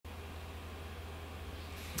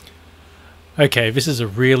Okay, this is a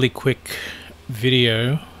really quick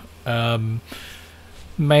video,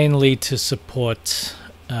 mainly to support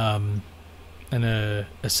an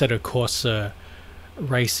Assetto Corsa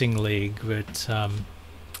racing league that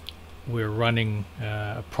we're running,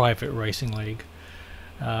 a private racing league,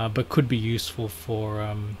 but could be useful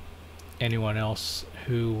for anyone else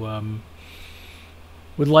who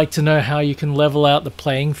would like to know how you can level out the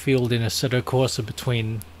playing field in Assetto Corsa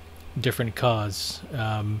between different cars.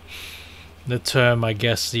 The term, I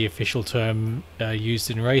guess the official term used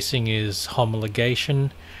in racing is homologation.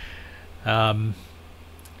 Now,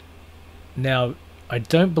 I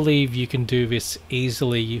don't believe you can do this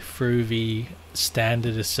easily through the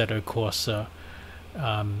standard Assetto Corsa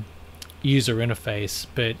user interface,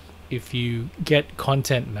 but if you get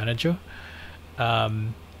Content Manager,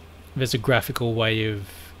 there's a graphical way of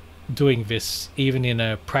doing this even in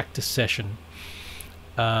a practice session,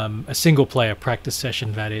 a single player practice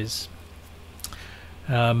session, that is.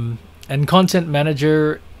 And Content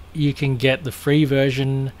Manager, you can get the free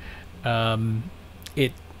version.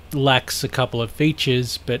 It lacks a couple of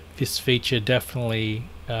features, but this feature definitely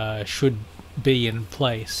should be in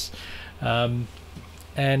place. And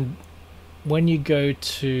when you go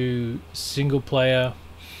to single player,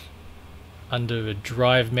 under the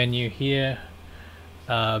drive menu here,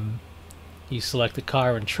 you select the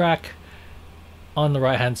car and track. On the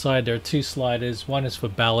right hand side there are two sliders. One is for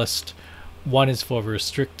ballast, one is for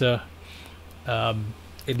restrictor. In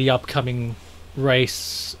the upcoming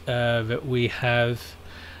race that we have,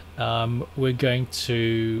 we're going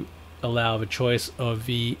to allow the choice of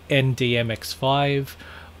the NDMX5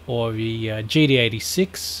 or the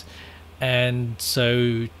GD86, and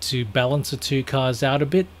so to balance the two cars out a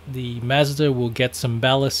bit, the Mazda will get some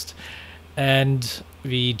ballast and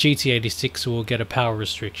the GT86 will get a power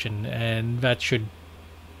restriction, and that should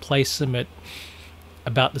place them at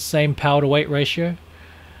about the same power to weight ratio,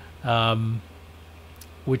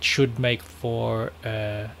 which should make for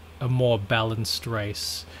a more balanced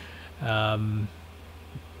race. But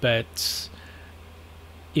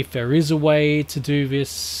if there is a way to do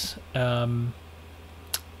this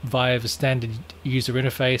via the standard user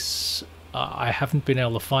interface, I haven't been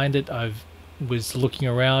able to find it. I was looking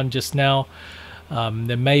around just now.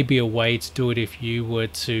 There may be a way to do it if you were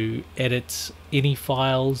to edit any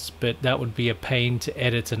files, but that would be a pain to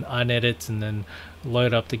edit and unedit and then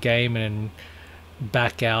load up the game and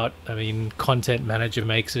back out. I mean, Content Manager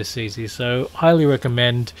makes this easy, so highly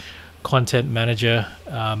recommend Content Manager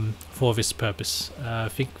for this purpose. I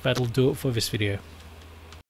think that'll do it for this video.